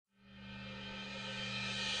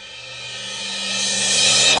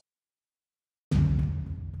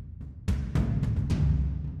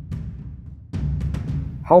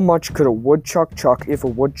How much could a woodchuck chuck if a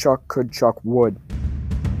woodchuck could chuck wood?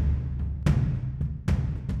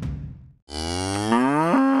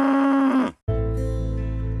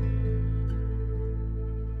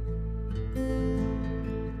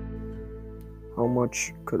 How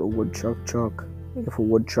much could a woodchuck chuck if a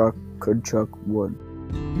woodchuck could chuck wood?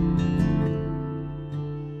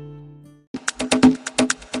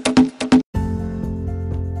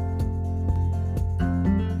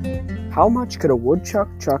 How much could a woodchuck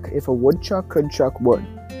chuck if a woodchuck could chuck wood?